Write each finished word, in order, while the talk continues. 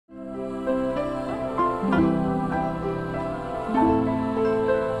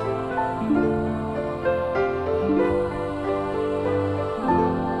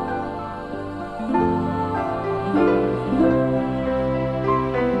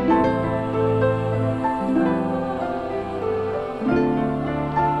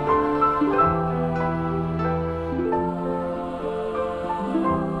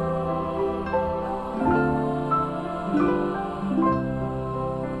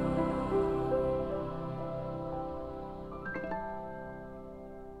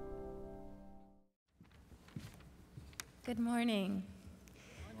Good morning.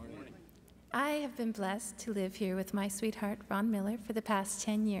 Good morning. I have been blessed to live here with my sweetheart, Ron Miller, for the past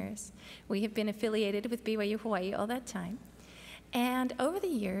 10 years. We have been affiliated with BYU Hawaii all that time. And over the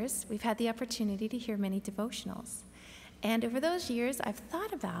years, we've had the opportunity to hear many devotionals. And over those years, I've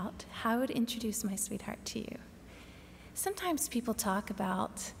thought about how I would introduce my sweetheart to you. Sometimes people talk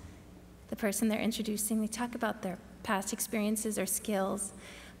about the person they're introducing. They talk about their past experiences or skills.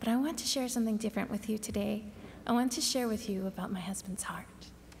 But I want to share something different with you today. I want to share with you about my husband's heart,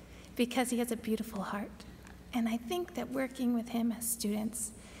 because he has a beautiful heart. And I think that working with him as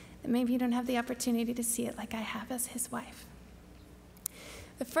students, that maybe you don't have the opportunity to see it like I have as his wife.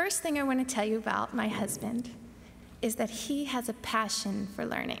 The first thing I want to tell you about my husband is that he has a passion for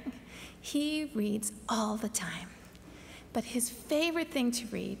learning. He reads all the time, but his favorite thing to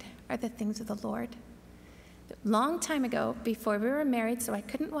read are the things of the Lord. A long time ago, before we were married, so I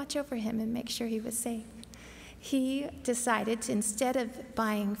couldn't watch over him and make sure he was safe, he decided to, instead of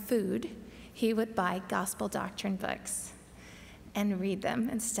buying food, he would buy gospel doctrine books and read them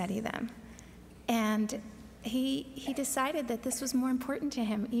and study them. And he decided that this was more important to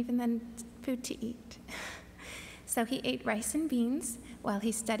him even than food to eat. So he ate rice and beans while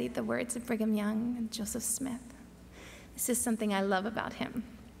he studied the words of Brigham Young and Joseph Smith. This is something I love about him,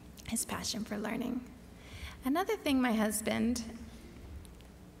 his passion for learning.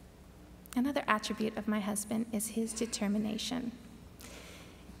 Another attribute of my husband is his determination.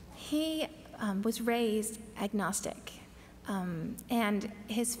 He was raised agnostic. And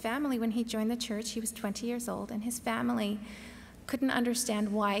his family, when he joined the church, he was 20 years old, and his family couldn't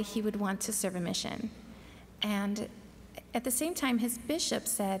understand why he would want to serve a mission. And at the same time, his bishop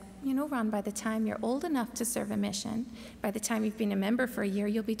said, you know, Ron, by the time you're old enough to serve a mission, by the time you've been a member for a year,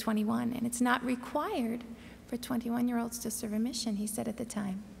 you'll be 21. And it's not required for 21-year-olds to serve a mission, he said at the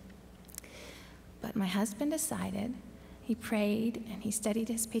time. But my husband decided, he prayed, and he studied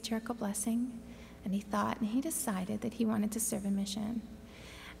his patriarchal blessing, and he thought, and he decided that he wanted to serve a mission.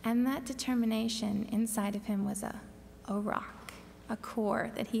 And that determination inside of him was a rock, a core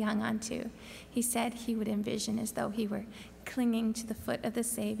that he hung on to. He said he would envision as though he were clinging to the foot of the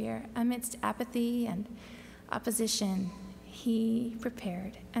Savior. Amidst apathy and opposition, he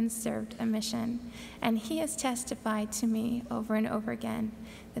prepared and served a mission. And he has testified to me over and over again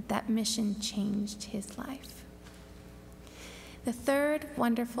that that mission changed his life. The third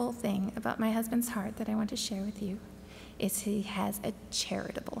wonderful thing about my husband's heart that I want to share with you is he has a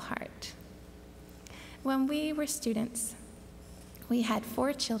charitable heart. When we were students, we had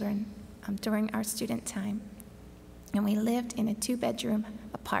 4 children during our student time, and we lived in a 2-bedroom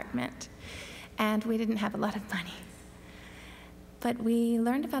apartment, and we didn't have a lot of money. But we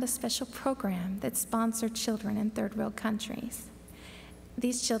learned about a special program that sponsored children in third-world countries.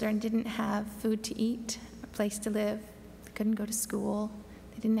 These children didn't have food to eat, a place to live, they couldn't go to school,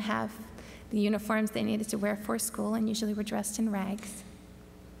 they didn't have the uniforms they needed to wear for school, and usually were dressed in rags.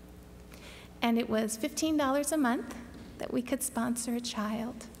 And it was $15 a month that we could sponsor a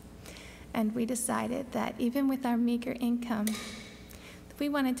child. And we decided that even with our meager income, that we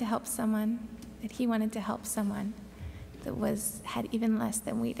wanted to help someone, that he wanted to help someone that had even less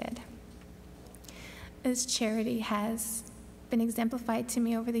than we did. This charity has been exemplified to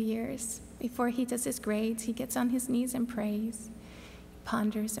me over the years. Before he does his grades, he gets on his knees and prays. He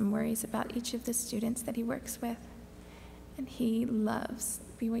ponders and worries about each of the students that he works with. And he loves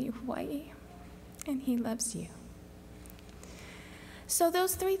BYU Hawaii, and he loves you. So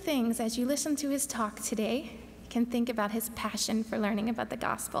those 3 things, as you listen to his talk today, you can think about his passion for learning about the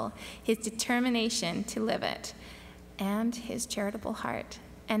gospel, his determination to live it, and his charitable heart.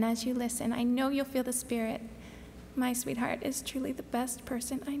 And as you listen, I know you'll feel the Spirit. My sweetheart is truly the best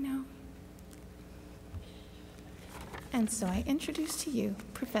person I know. And so I introduce to you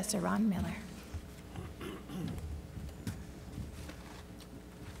Professor Ron Miller.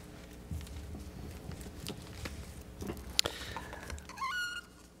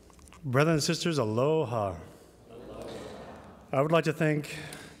 Brothers and sisters, aloha. I would like to thank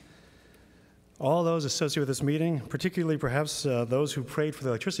all those associated with this meeting, particularly perhaps those who prayed for the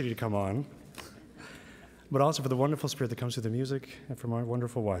electricity to come on. but also for the wonderful spirit that comes through the music and from our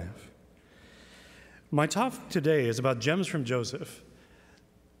wonderful wife. My talk today is about gems from Joseph.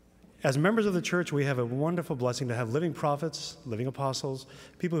 As members of the church, we have a wonderful blessing to have living prophets, living apostles,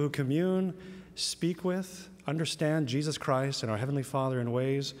 people who commune, speak with, understand Jesus Christ and our Heavenly Father in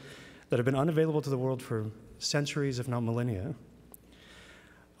ways that have been unavailable to the world for centuries, if not millennia.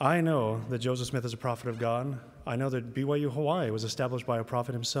 I know that Joseph Smith is a prophet of God. I know that BYU Hawaii was established by a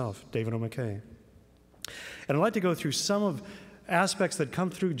prophet himself, David O. McKay. And I'd like to go through some of aspects that come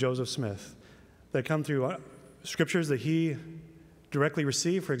through Joseph Smith, that come through scriptures that he directly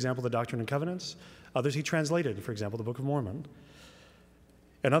received, for example, the Doctrine and Covenants. Others he translated, for example, the Book of Mormon.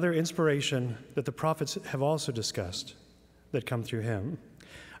 Another inspiration that the prophets have also discussed that come through him.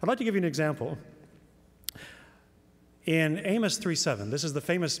 I'd like to give you an example. In Amos 3:7, this is the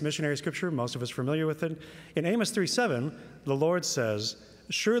famous missionary scripture, most of us are familiar with it. In Amos 3:7, the Lord says,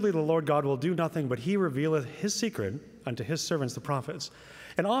 "Surely the Lord God will do nothing, but he revealeth his secret unto his servants the prophets."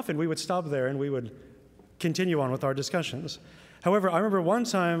 And often we would stop there and we would continue on with our discussions. However, I remember one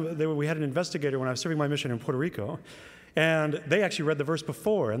time we had an investigator when I was serving my mission in Puerto Rico, and they actually read the verse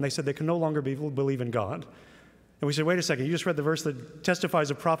before, and they said they can no longer believe in God. And we said, wait a second, you just read the verse that testifies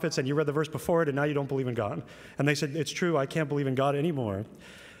of prophets, and you read the verse before it, and now you don't believe in God. And they said, it's true, I can't believe in God anymore.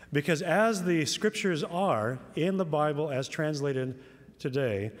 Because as the scriptures are in the Bible as translated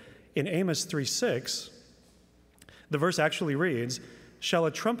today, in Amos 3:6, the verse actually reads, "Shall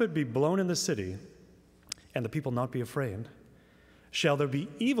a trumpet be blown in the city, and the people not be afraid? Shall there be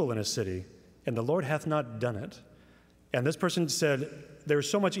evil in a city, and the Lord hath not done it?" And this person said, "There was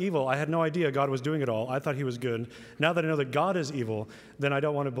so much evil, I had no idea God was doing it all. I thought he was good. Now that I know that God is evil, then I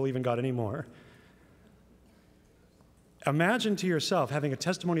don't want to believe in God anymore." Imagine to yourself having a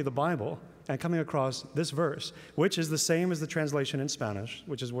testimony of the Bible and coming across this verse, which is the same as the translation in Spanish,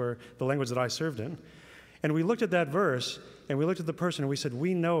 which is where the language that I served in. And we looked at that verse, and we looked at the person, and we said,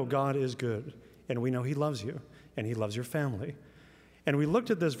 we know God is good, and we know he loves you, and he loves your family. And we looked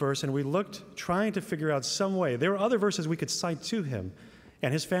at this verse, and we looked trying to figure out some way. There were other verses we could cite to him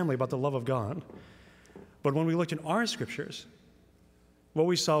and his family about the love of God. But when we looked in our scriptures, what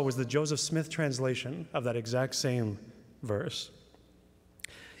we saw was the Joseph Smith translation of that exact same verse.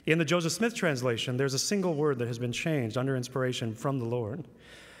 In the Joseph Smith translation, there's a single word that has been changed under inspiration from the Lord.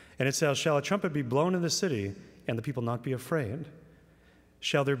 And it says, "Shall a trumpet be blown in the city, and the people not be afraid?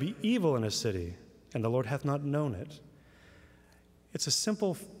 Shall there be evil in a city, and the Lord hath not known it?" It's a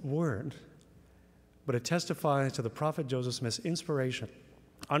simple word, but it testifies to the prophet Joseph Smith's inspiration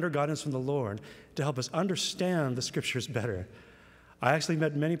under guidance from the Lord to help us understand the scriptures better. I actually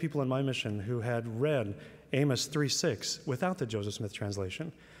met many people in my mission who had read Amos 3:6 without the Joseph Smith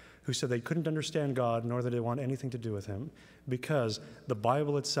translation, who said they couldn't understand God nor that they want anything to do with him because the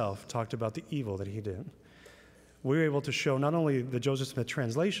Bible itself talked about the evil that he did. We were able to show not only the Joseph Smith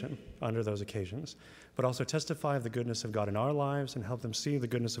translation under those occasions, but also testify of the goodness of God in our lives and help them see the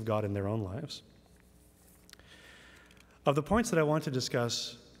goodness of God in their own lives. Of the points that I want to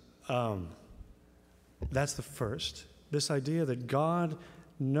discuss, that's the first. This idea that God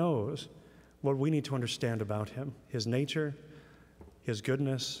knows what we need to understand about him, his nature, his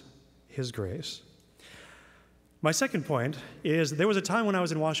goodness, his grace. My second point is there was a time when I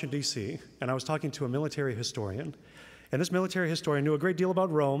was in Washington, D.C., and I was talking to a military historian. And this military historian knew a great deal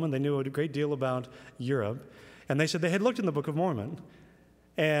about Rome, and they knew a great deal about Europe. And they said they had looked in the Book of Mormon,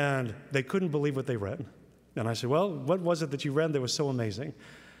 and they couldn't believe what they read. And I said, well, what was it that you read that was so amazing?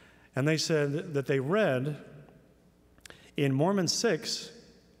 And they said that they read in Mormon 6,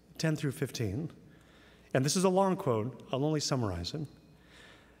 10 through 15. And this is a long quote. I'll only summarize it.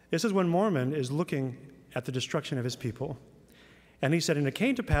 This is when Mormon is looking at the destruction of his people. And he said, "And it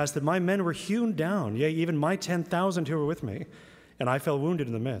came to pass that my men were hewn down, yea, even my 10,000 who were with me, and I fell wounded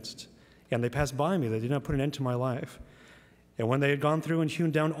in the midst. And they passed by me, they did not put an end to my life. And when they had gone through and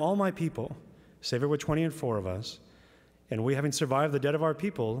hewn down all my people, save it were 24 of us, and we having survived the dead of our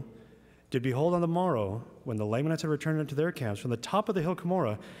people, did behold on the morrow, when the Lamanites had returned unto their camps, from the top of the hill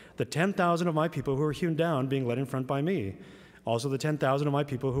Cumorah, the 10,000 of my people who were hewn down, being led in front by me, also the 10,000 of my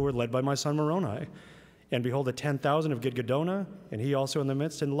people who were led by my son Moroni. And behold, the 10,000 of Gidgadona, and he also in the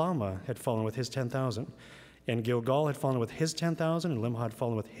midst, and Lama had fallen with his 10,000. And Gilgal had fallen with his 10,000, and Limhah had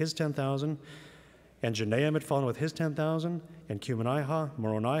fallen with his 10,000. And Janaim had fallen with his 10,000, and Cumanihah,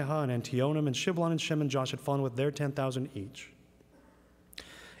 Moronihah, and Antionum, and Shiblon, and Shem, and Josh had fallen with their 10,000 each.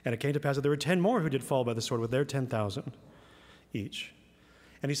 And it came to pass that there were 10 more who did fall by the sword with their 10,000 each.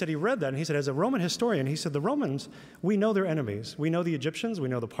 And he said he read that, and he said, as a Roman historian, he said, the Romans, we know their enemies. We know the Egyptians, we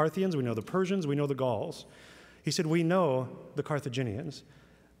know the Parthians, we know the Persians, we know the Gauls. He said, we know the Carthaginians.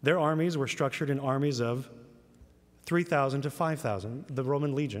 Their armies were structured in armies of 3,000 to 5,000, the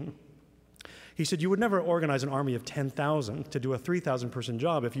Roman legion. He said, you would never organize an army of 10,000 to do a 3,000-person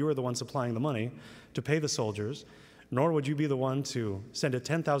job if you were the one supplying the money to pay the soldiers, nor would you be the one to send a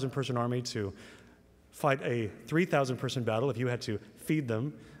 10,000-person army to fight a 3,000-person battle if you had to feed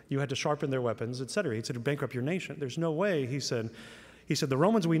them, you had to sharpen their weapons, etc. He said, to bankrupt your nation. There's no way, he said, the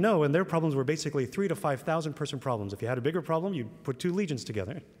Romans we know, and their problems were basically 3,000 to 5,000-person problems. If you had a bigger problem, you'd put 2 legions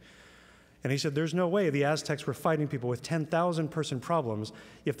together. And he said, there's no way the Aztecs were fighting people with 10,000-person problems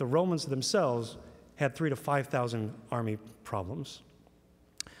if the Romans themselves had 3,000 to 5,000 army problems.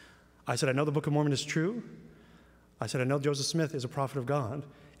 I said, I know the Book of Mormon is true. I said, I know Joseph Smith is a prophet of God.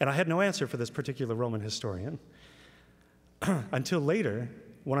 And I had no answer for this particular Roman historian until later,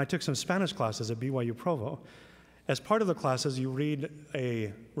 when I took some Spanish classes at BYU Provo. As part of the classes, you read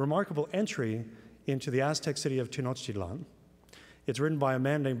a remarkable entry into the Aztec city of Tenochtitlan. It's written by a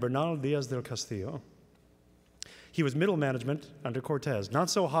man named Bernal Diaz del Castillo. He was middle management under Cortez, not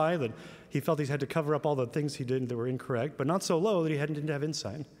so high that he felt he had to cover up all the things he did that were incorrect, but not so low that he didn't have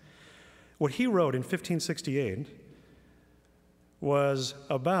insight. What he wrote in 1568 was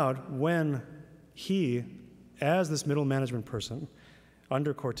about when he, as this middle management person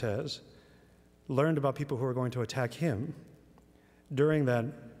under Cortez, learned about people who were going to attack him during that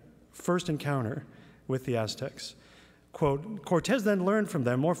first encounter with the Aztecs. Quote, Cortez then learned from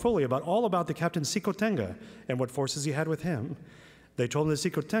them more fully all about the captain Xicotenga and what forces he had with him. They told him that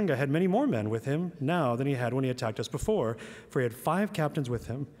Xicotenga had many more men with him now than he had when he attacked us before, for he had 5 captains with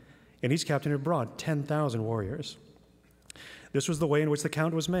him, and each captain had brought 10,000 warriors. This was the way in which the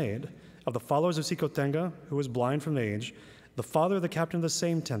count was made. Of the followers of Xicotenga, who was blind from age, the father of the captain of the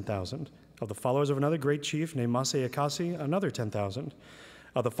same 10,000. Of the followers of another great chief named Masayakasi, another 10,000.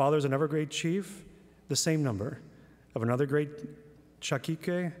 Of the fathers of another great chief, the same number. Of another great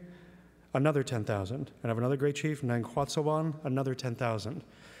Chakike, another 10,000. And of another great chief named Huatzoban, another 10,000.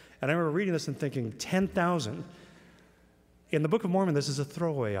 And I remember reading this and thinking, 10,000? In the Book of Mormon, this is a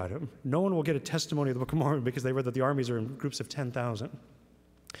throwaway item. No one will get a testimony of the Book of Mormon because they read that the armies are in groups of 10,000.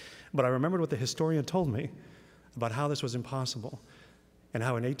 But I remembered what the historian told me about how this was impossible, and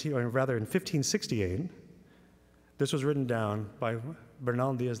how in 1568, this was written down by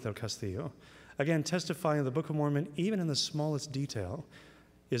Bernal Diaz del Castillo. Again, testifying the Book of Mormon, even in the smallest detail,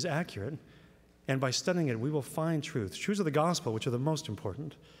 is accurate. And by studying it, we will find truths of the gospel, which are the most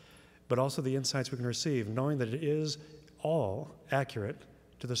important, but also the insights we can receive, knowing that it is all accurate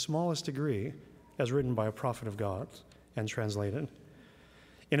to the smallest degree as written by a prophet of God and translated.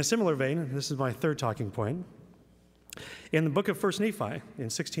 In a similar vein, and this is my third talking point, in the book of 1 Nephi in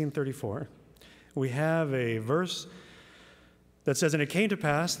 1634, we have a verse that says, and it came to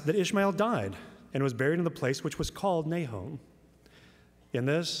pass that Ishmael died and was buried in the place which was called Nahom. In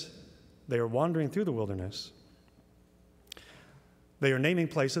this, they are wandering through the wilderness. They are naming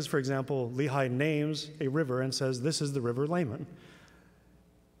places. For example, Lehi names a river and says, this is the river Laman.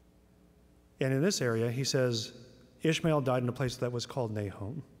 And in this area, he says, Ishmael died in a place that was called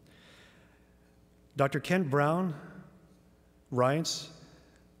Nahom. Dr. Kent Brown writes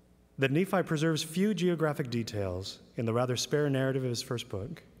that Nephi preserves few geographic details in the rather spare narrative of his first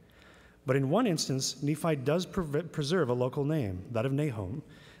book. But in one instance, Nephi does preserve a local name, that of Nahom,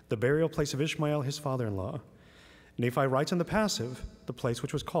 the burial place of Ishmael, his father-in-law. Nephi writes in the passive, the place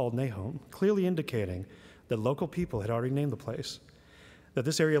which was called Nahom, clearly indicating that local people had already named the place. That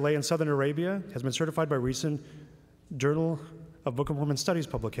this area lay in southern Arabia has been certified by recent Journal of Book of Mormon Studies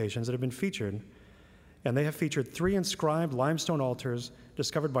publications that have been featured, and they have featured 3 inscribed limestone altars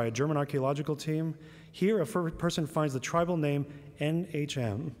discovered by a German archaeological team. Here, a person finds the tribal name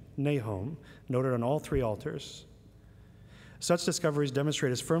NHM, Nahom, noted on all 3 altars. Such discoveries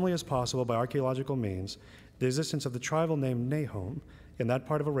demonstrate as firmly as possible by archaeological means the existence of the tribal name Nahom in that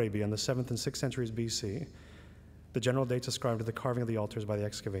part of Arabia in the 7th and 6th centuries BC, the general dates ascribed to the carving of the altars by the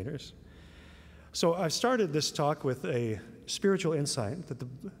excavators. So I've started this talk with a spiritual insight that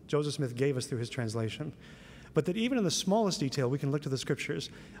Joseph Smith gave us through his translation, but that even in the smallest detail, we can look to the scriptures.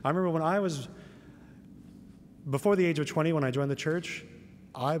 I remember when I was, before the age of 20, when I joined the church,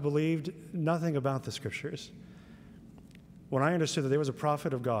 I believed nothing about the scriptures. When I understood that there was a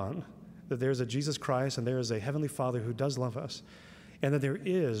prophet of God, that there is a Jesus Christ, and there is a Heavenly Father who does love us, and that there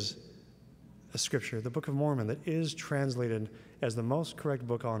is a scripture, the Book of Mormon, that is translated as the most correct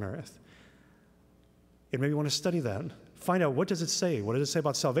book on earth. It made me want to study that, find out what does it say? What does it say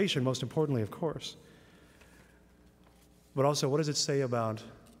about salvation, most importantly, of course? But also, what does it say about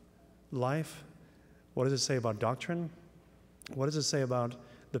life? What does it say about doctrine? What does it say about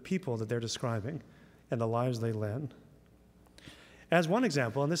the people that they're describing and the lives they led? As one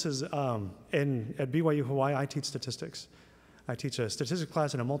example, and this is at BYU Hawaii, I teach statistics. I teach a statistics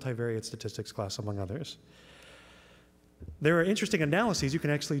class and a multivariate statistics class, among others. There are interesting analyses you can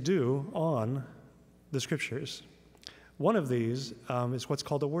actually do on the scriptures. One of these is what's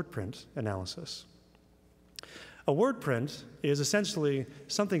called a word print analysis. A word print is essentially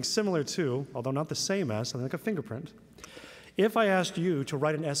something similar to, although not the same as, something like a fingerprint. If I asked you to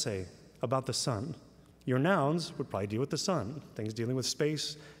write an essay about the sun, your nouns would probably deal with the sun, things dealing with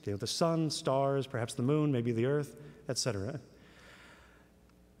space, dealing with the sun, stars, perhaps the moon, maybe the earth, etc.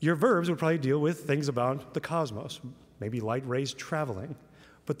 Your verbs would probably deal with things about the cosmos, maybe light rays traveling.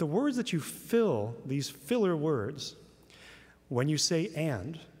 But the words that you fill, these filler words, when you say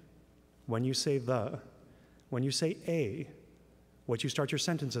and, when you say the, when you say a, what you start your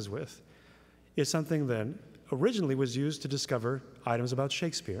sentences with, is something that originally was used to discover items about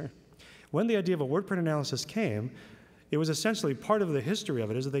Shakespeare. When the idea of a word print analysis came, it was essentially part of the history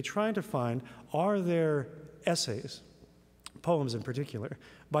of it is that they tried to find, are there essays, poems in particular,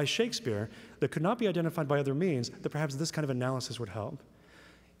 by Shakespeare that could not be identified by other means, that perhaps this kind of analysis would help.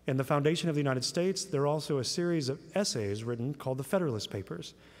 In the foundation of the United States, there are also a series of essays written called the Federalist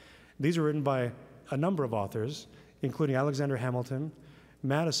Papers. These are written by a number of authors, including Alexander Hamilton,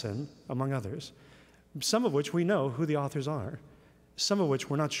 Madison, among others, some of which we know who the authors are, some of which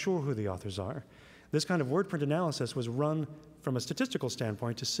we're not sure who the authors are. This kind of word print analysis was run from a statistical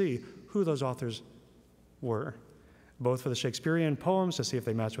standpoint to see who those authors were, both for the Shakespearean poems to see if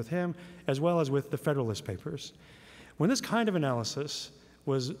they matched with him, as well as with the Federalist Papers. When this kind of analysis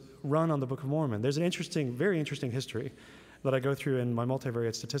was run on the Book of Mormon, there's an interesting, very interesting history that I go through in my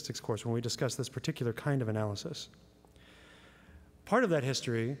multivariate statistics course when we discuss this particular kind of analysis. Part of that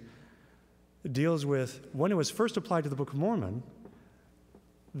history deals with when it was first applied to the Book of Mormon,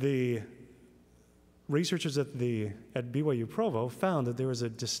 the researchers at BYU Provo found that there was a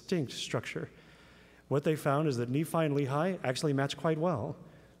distinct structure. What they found is that Nephi and Lehi actually match quite well.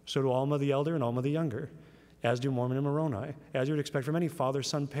 So do Alma the elder and Alma the younger, as do Mormon and Moroni, as you would expect from any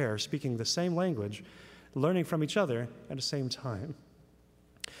father-son pair speaking the same language, learning from each other at the same time.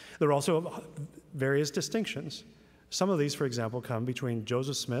 There are also various distinctions. Some of these, for example, come between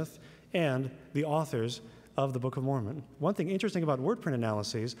Joseph Smith and the authors of the Book of Mormon. One thing interesting about word print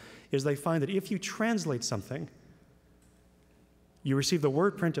analyses is they find that if you translate something, you receive the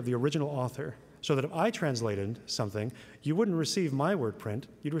word print of the original author. So that if I translated something, you wouldn't receive my word print,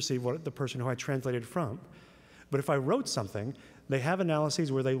 you'd receive what the person who I translated from. But if I wrote something, they have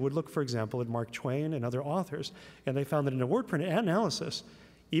analyses where they would look, for example, at Mark Twain and other authors, and they found that in a word print analysis,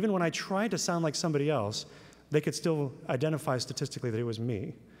 even when I tried to sound like somebody else, they could still identify statistically that it was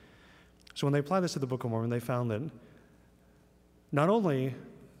me. So when they applied this to the Book of Mormon, they found that not only,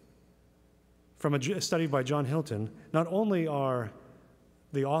 from a study by John Hilton, not only are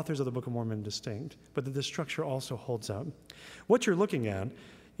the authors of the Book of Mormon distinct, but that the structure also holds up. What you're looking at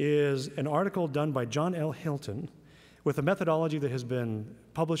is an article done by John L. Hilton with a methodology that has been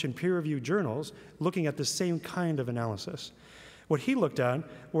published in peer-reviewed journals looking at the same kind of analysis. What he looked at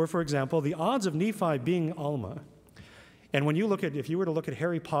were, for example, the odds of Nephi being Alma. And when you look at, if you were to look at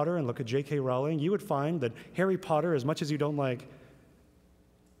Harry Potter and look at J.K. Rowling, you would find that Harry Potter, as much as you don't like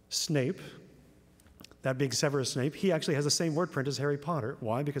Snape, that being Severus Snape, he actually has the same word print as Harry Potter.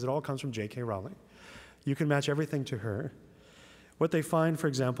 Why? Because it all comes from J.K. Rowling. You can match everything to her. What they find, for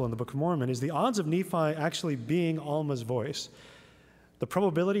example, in the Book of Mormon is the odds of Nephi actually being Alma's voice. The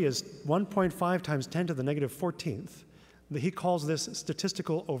probability is 1.5 times 10 to the negative 14th. He calls this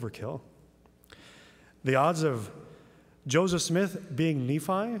statistical overkill. The odds of Joseph Smith being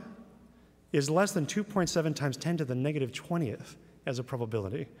Nephi is less than 2.7 times 10 to the negative 20th as a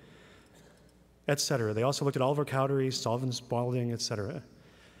probability, etc. They also looked at Oliver Cowdery, Sullivan Spalding, etc.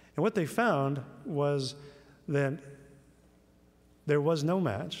 And what they found was that there was no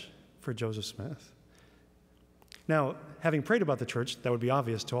match for Joseph Smith. Now, having prayed about the church, that would be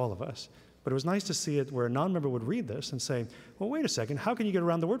obvious to all of us. But it was nice to see it where a non-member would read this and say, well, wait a second, how can you get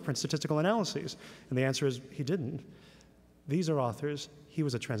around the word print statistical analyses? And the answer is, he didn't. These are authors. He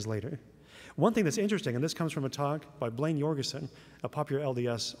was a translator. One thing that's interesting, and this comes from a talk by Blaine Jorgensen, a popular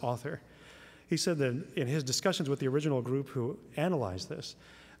LDS author. He said that in his discussions with the original group who analyzed this,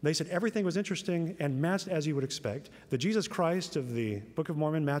 they said everything was interesting and matched as you would expect. The Jesus Christ of the Book of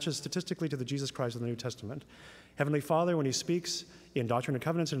Mormon matches statistically to the Jesus Christ of the New Testament. Heavenly Father, when he speaks in Doctrine and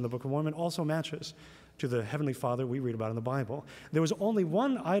Covenants and in the Book of Mormon, also matches to the Heavenly Father we read about in the Bible. There was only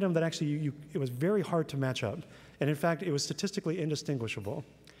one item that actually it was very hard to match up, and in fact, it was statistically indistinguishable.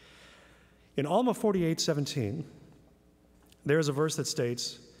 In Alma 48:17, there is a verse that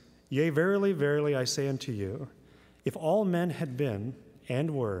states, "Yea, verily, verily, I say unto you, If all men had been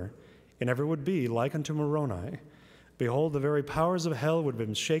and were, and ever would be, like unto Moroni, behold, the very powers of hell would have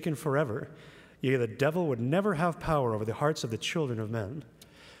been shaken forever. Yea, the devil would never have power over the hearts of the children of men.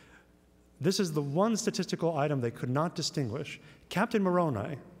 This is the one statistical item they could not distinguish. Captain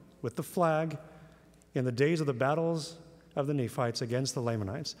Moroni, with the flag in the days of the battles of the Nephites against the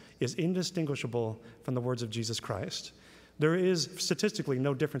Lamanites, is indistinguishable from the words of Jesus Christ. There is statistically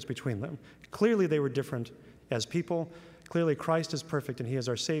no difference between them. Clearly they were different as people. Clearly Christ is perfect and he is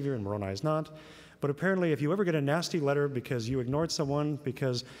our Savior and Moroni is not. But apparently if you ever get a nasty letter because you ignored someone,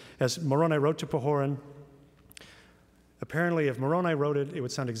 because as Moroni wrote to Pahoran, apparently if Moroni wrote it, it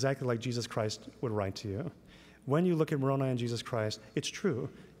would sound exactly like Jesus Christ would write to you. When you look at Moroni and Jesus Christ, it's true.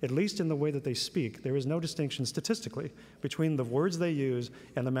 At least in the way that they speak, there is no distinction statistically between the words they use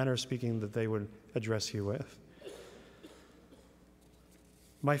and the manner of speaking that they would address you with.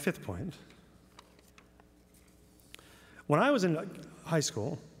 My fifth point. When I was in high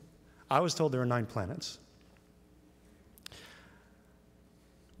school, I was told there are 9 planets.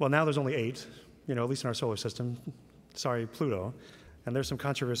 Well, now there's only 8, at least in our solar system. Sorry, Pluto. And there's some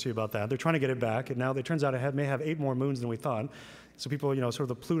controversy about that. They're trying to get it back, and now it turns out it may have 8 more moons than we thought. So people, sort of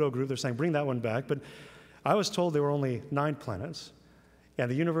the Pluto group, they're saying, bring that one back. But I was told there were only 9 planets, and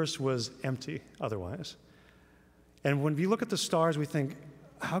the universe was empty otherwise. And when we look at the stars, we think,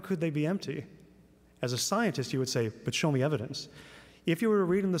 how could they be empty? As a scientist, you would say, but show me evidence. If you were to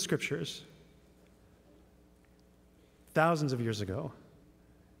read in the scriptures, thousands of years ago,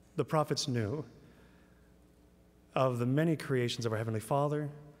 the prophets knew of the many creations of our Heavenly Father,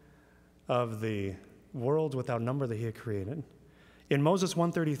 of the worlds without number that he had created. In Moses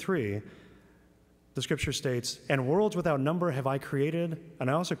 1:33, the scripture states, and worlds without number have I created, and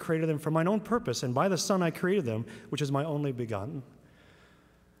I also created them for mine own purpose, and by the Son I created them, which is my only begotten.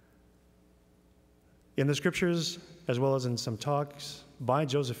 In the scriptures, as well as in some talks by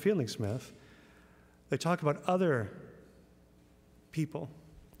Joseph Fielding Smith, they talk about other people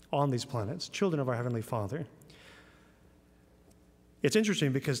on these planets, children of our Heavenly Father. It's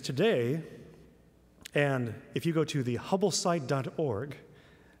interesting because today, and if you go to the hubblesite.org,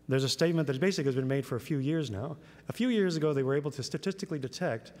 there's a statement that basically has been made for a few years now. A few years ago, they were able to statistically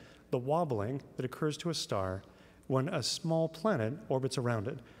detect the wobbling that occurs to a star when a small planet orbits around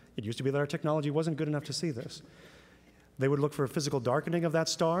it. It used to be that our technology wasn't good enough to see this. They would look for a physical darkening of that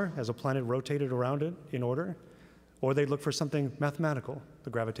star as a planet rotated around it in order, or they'd look for something mathematical, the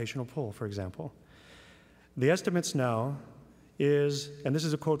gravitational pull, for example. The estimates now is, and this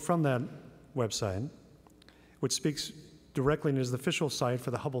is a quote from that website, which speaks directly and is the official site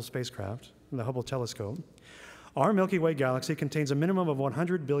for the Hubble spacecraft and the Hubble telescope. Our Milky Way galaxy contains a minimum of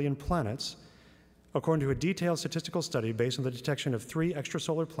 100 billion planets, according to a detailed statistical study based on the detection of 3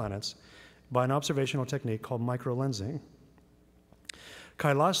 extrasolar planets by an observational technique called microlensing.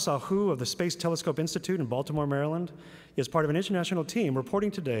 Kailash Sahu of the Space Telescope Institute in Baltimore, Maryland, is part of an international team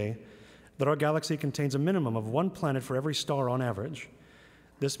reporting today that our galaxy contains a minimum of 1 planet for every star on average.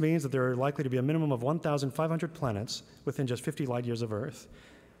 This means that there are likely to be a minimum of 1,500 planets within just 50 light years of Earth.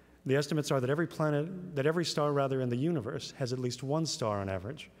 The estimates are that every star in the universe has at least 1 star on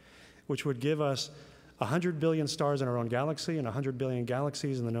average, which would give us 100 billion stars in our own galaxy and 100 billion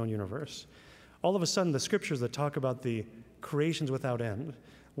galaxies in the known universe. All of a sudden, the scriptures that talk about the creations without end,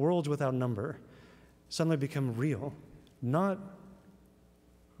 worlds without number, suddenly become real, not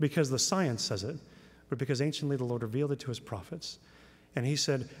because the science says it, but because anciently the Lord revealed it to his prophets. And he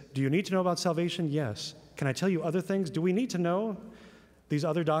said, do you need to know about salvation? Yes. Can I tell you other things? Do we need to know these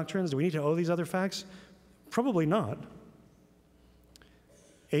other doctrines? Do we need to know these other facts? Probably not.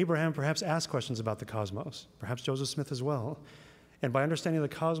 Abraham perhaps asked questions about the cosmos, perhaps Joseph Smith as well. And by understanding the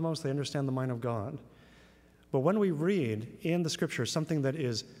cosmos, they understand the mind of God. But when we read in the scripture something that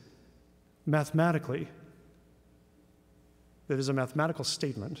is mathematically, that is a mathematical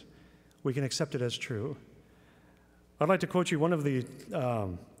statement, we can accept it as true. I'd like to quote you one of the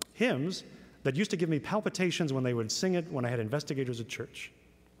hymns that used to give me palpitations when they would sing it when I had investigators at church.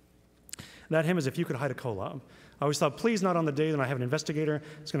 That hymn is If You Could Hide a Kolob. I always thought, please not on the day that I have an investigator.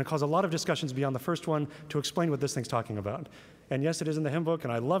 It's going to cause a lot of discussions beyond the first one to explain what this thing's talking about. And yes, it is in the hymn book,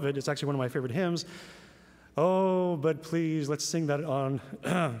 and I love it. It's actually one of my favorite hymns. Oh, but please, let's sing that on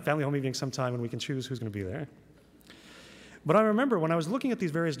family home evening sometime when we can choose who's going to be there. But I remember when I was looking at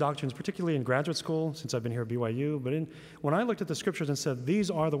these various doctrines, particularly in graduate school, since I've been here at BYU, but when I looked at the scriptures and said, these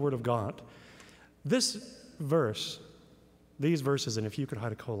are the word of God, these verses, and If You Could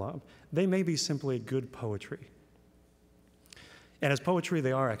Hide a Kolob, they may be simply good poetry. And as poetry,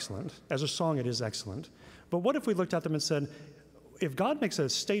 they are excellent. As a song, it is excellent. But what if we looked at them and said, if God makes a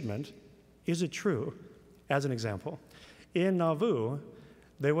statement, is it true? As an example, in Nauvoo,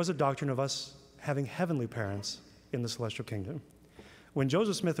 there was a doctrine of us having heavenly parents in the celestial kingdom. When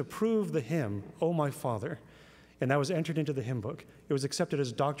Joseph Smith approved the hymn, "O My Father," and that was entered into the hymn book, it was accepted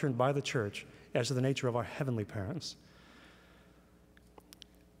as doctrine by the church as to the nature of our heavenly parents.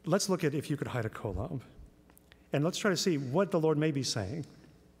 Let's look at if you could hide a kolob, and let's try to see what the Lord may be saying.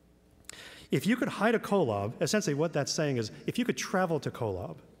 If you could hide a kolob, essentially what that's saying is if you could travel to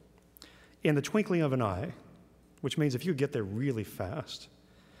Kolob in the twinkling of an eye, which means if you get there really fast,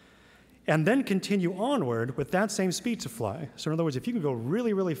 and then continue onward with that same speed to fly. So in other words, if you could go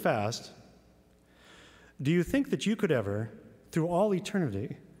really, really fast, do you think that you could ever, through all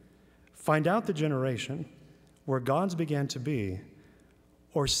eternity, find out the generation where gods began to be,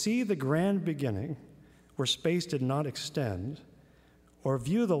 or see the grand beginning where space did not extend, or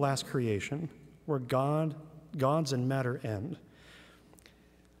view the last creation where gods and matter end?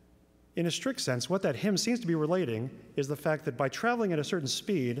 In a strict sense, what that hymn seems to be relating is the fact that by traveling at a certain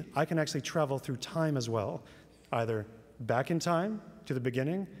speed, I can actually travel through time as well, either back in time to the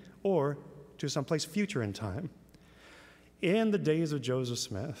beginning or to someplace future in time. In the days of Joseph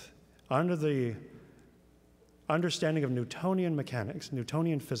Smith, under the understanding of Newtonian mechanics,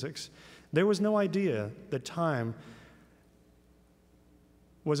 Newtonian physics, there was no idea that time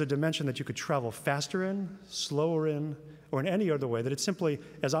was a dimension that you could travel faster in, slower in, or in any other way, that it's simply,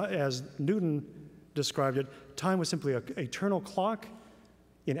 as Newton described it, time was simply an eternal clock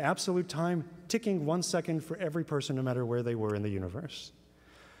in absolute time, ticking 1 second for every person, no matter where they were in the universe.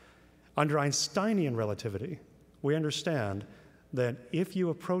 Under Einsteinian relativity, we understand that if you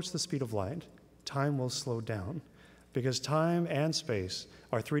approach the speed of light, time will slow down, because time and space,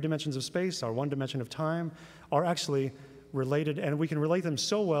 our 3 dimensions of space, our 1 dimension of time, are actually related, and we can relate them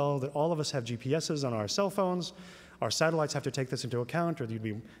so well that all of us have GPSs on our cell phones. Our satellites have to take this into account, or you'd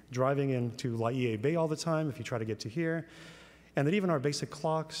be driving into Laie Bay all the time if you try to get to here. And that even our basic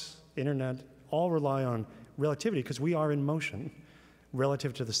clocks, internet, all rely on relativity because we are in motion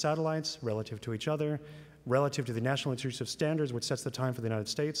relative to the satellites, relative to each other, relative to the National Institute of Standards, which sets the time for the United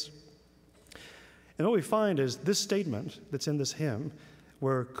States. And what we find is this statement that's in this hymn,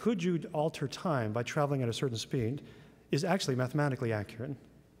 where could you alter time by traveling at a certain speed, is actually mathematically accurate.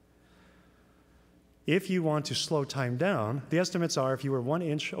 If you want to slow time down, the estimates are if you were 1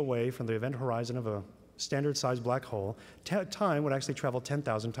 inch away from the event horizon of a standard-sized black hole, time would actually travel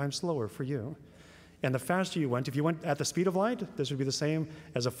 10,000 times slower for you. And the faster you went, if you went at the speed of light, this would be the same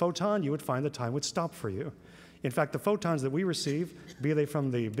as a photon, you would find that time would stop for you. In fact, the photons that we receive, be they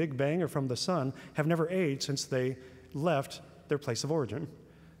from the Big Bang or from the sun, have never aged since they left their place of origin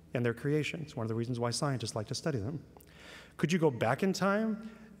and their creation. It's one of the reasons why scientists like to study them. Could you go back in time?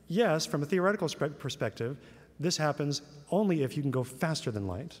 Yes, from a theoretical perspective, this happens only if you can go faster than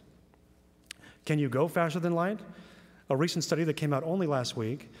light. Can you go faster than light? A recent study that came out only last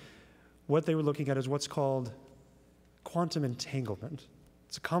week, what they were looking at is what's called quantum entanglement.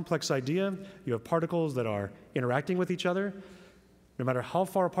 It's a complex idea. You have particles that are interacting with each other. No matter how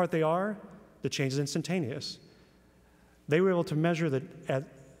far apart they are, the change is instantaneous. They were able to measure that at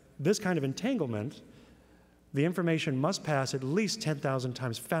this kind of entanglement, the information must pass at least 10,000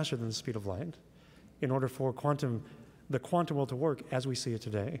 times faster than the speed of light in order for the quantum world to work as we see it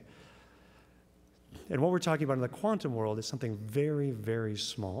today. And what we're talking about in the quantum world is something very, very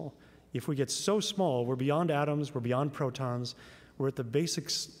small. If we get so small, we're beyond atoms, we're beyond protons, we're at the basic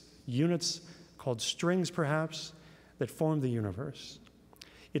units called strings, perhaps, that form the universe.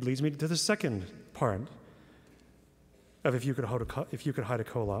 It leads me to the second part of if you could hide a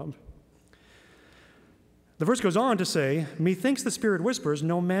kolob. The verse goes on to say, "Methinks the Spirit whispers,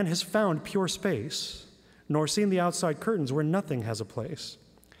 no man has found pure space, nor seen the outside curtains where nothing has a place."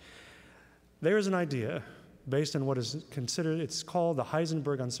 There is an idea based on what is considered, it's called the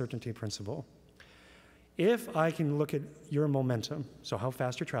Heisenberg uncertainty principle. If I can look at your momentum, so how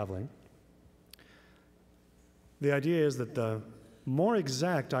fast you're traveling, the idea is that the more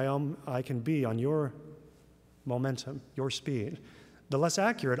exact I can be on your momentum, your speed, the less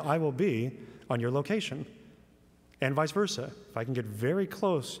accurate I will be on your location. And vice versa. If I can get very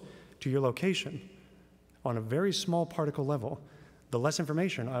close to your location on a very small particle level, the less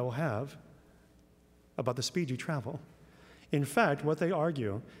information I will have about the speed you travel. In fact, what they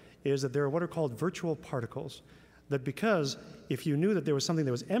argue is that there are what are called virtual particles, that because if you knew that there was something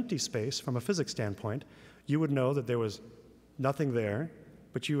that was empty space from a physics standpoint, you would know that there was nothing there,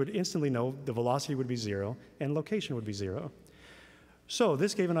 but you would instantly know the velocity would be 0 and location would be 0. So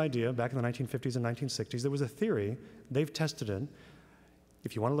this gave an idea back in the 1950s and 1960s. There was a theory. They've tested it.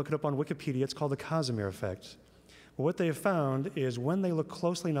 If you want to look it up on Wikipedia, it's called the Casimir effect. What they have found is when they look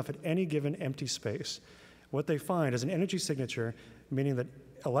closely enough at any given empty space, what they find is an energy signature, meaning that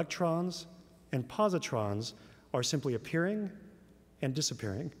electrons and positrons are simply appearing and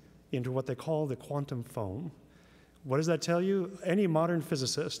disappearing into what they call the quantum foam. What does that tell you? Any modern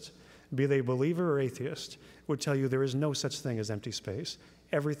physicist, be they believer or atheist, would tell you there is no such thing as empty space.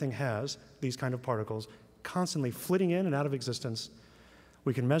 Everything has these kind of particles constantly flitting in and out of existence.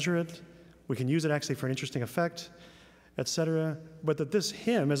 We can measure it. We can use it actually for an interesting effect, etc. But that this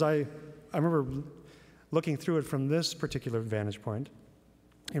hymn, as I remember looking through it from this particular vantage point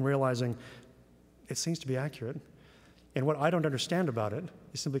and realizing it seems to be accurate. And what I don't understand about it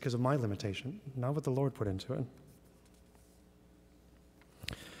is simply because of my limitation, not what the Lord put into it.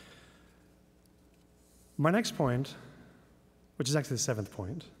 My next point, which is actually the seventh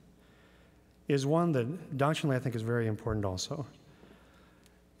point, is one that doctrinally I think is very important also.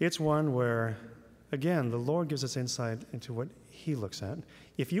 It's one where, again, the Lord gives us insight into what he looks at.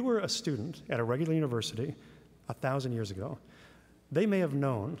 If you were a student at a regular university 1,000 years ago, they may have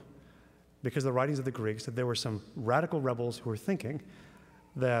known, because of the writings of the Greeks, that there were some radical rebels who were thinking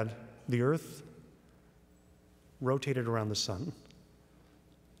that the earth rotated around the sun.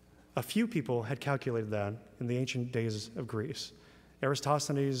 A few people had calculated that in the ancient days of Greece.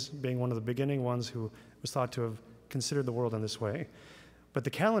 Eratosthenes being one of the beginning ones who was thought to have considered the world in this way. But the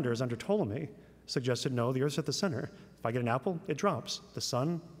calendars under Ptolemy suggested, no, the earth's at the center. If I get an apple, it drops. The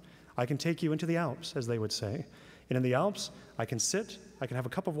sun, I can take you into the Alps, as they would say. And in the Alps, I can sit, I can have a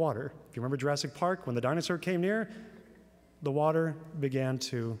cup of water. If you remember Jurassic Park, when the dinosaur came near, the water began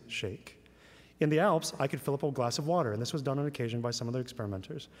to shake. In the Alps, I could fill up a glass of water, and this was done on occasion by some of the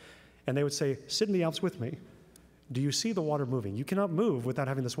experimenters. And they would say, sit in the Alps with me. Do you see the water moving? You cannot move without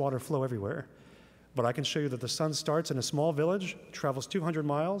having this water flow everywhere. But I can show you that the sun starts in a small village, travels 200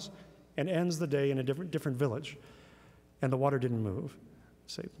 miles, and ends the day in a different village. And the water didn't move.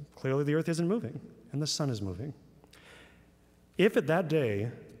 Say, clearly the earth isn't moving, and the sun is moving. If at that day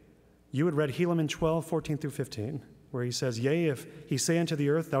you had read Helaman 12, 14 through 15, where he says, yea, if he say unto the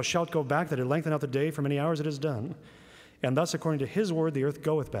earth, thou shalt go back, that it lengthen out the day for many hours it is done. And thus, according to his word, the earth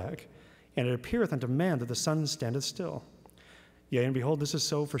goeth back, and it appeareth unto man that the sun standeth still. Yea, and behold, this is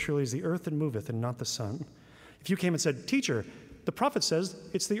so, for surely it is the earth that moveth, and not the sun. If you came and said, teacher, the prophet says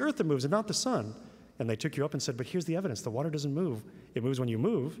it's the earth that moves and not the sun, and they took you up and said, but here's the evidence, the water doesn't move. It moves when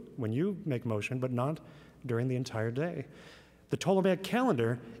you make motion, but not during the entire day. The Ptolemaic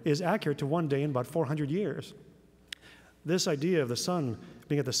calendar is accurate to one day in about 400 years. This idea of the sun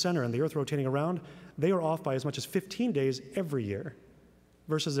being at the center and the earth rotating around, they are off by as much as 15 days every year,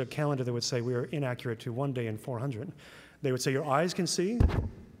 versus a calendar that would say we are inaccurate to one day in 400. They would say your eyes can see,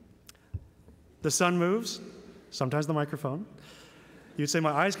 the sun moves, sometimes the microphone. You'd say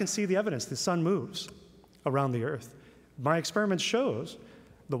my eyes can see the evidence, the sun moves around the earth. My experiment shows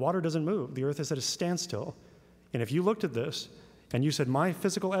the water doesn't move, the earth is at a standstill. And if you looked at this and you said my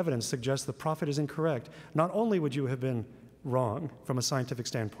physical evidence suggests the prophet is incorrect, not only would you have been wrong from a scientific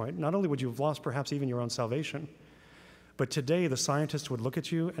standpoint, not only would you have lost perhaps even your own salvation, but today the scientists would look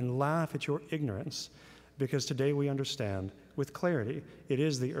at you and laugh at your ignorance, because today we understand with clarity it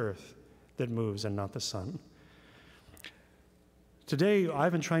is the earth that moves and not the sun. Today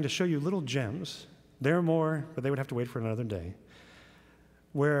I've been trying to show you little gems. There are more, but they would have to wait for another day,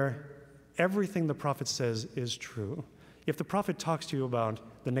 where everything the prophet says is true. If the prophet talks to you about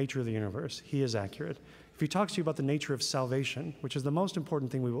the nature of the universe, he is accurate. If he talks to you about the nature of salvation, which is the most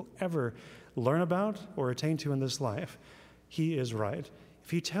important thing we will ever learn about or attain to in this life, he is right.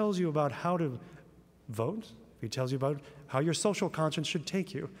 If he tells you about how to vote, if he tells you about how your social conscience should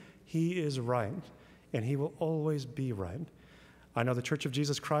take you, he is right, and he will always be right. I know the Church of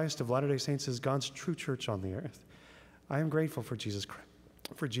Jesus Christ of Latter-day Saints is God's true church on the earth. I am grateful for Jesus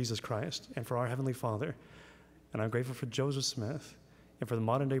Christ and for our Heavenly Father. And I'm grateful for Joseph Smith and for the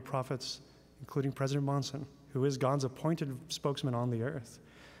modern day prophets, including President Monson, who is God's appointed spokesman on the earth.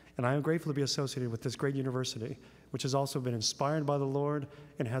 And I am grateful to be associated with this great university, which has also been inspired by the Lord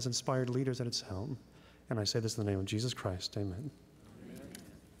and has inspired leaders at its helm. And I say this in the name of Jesus Christ. Amen.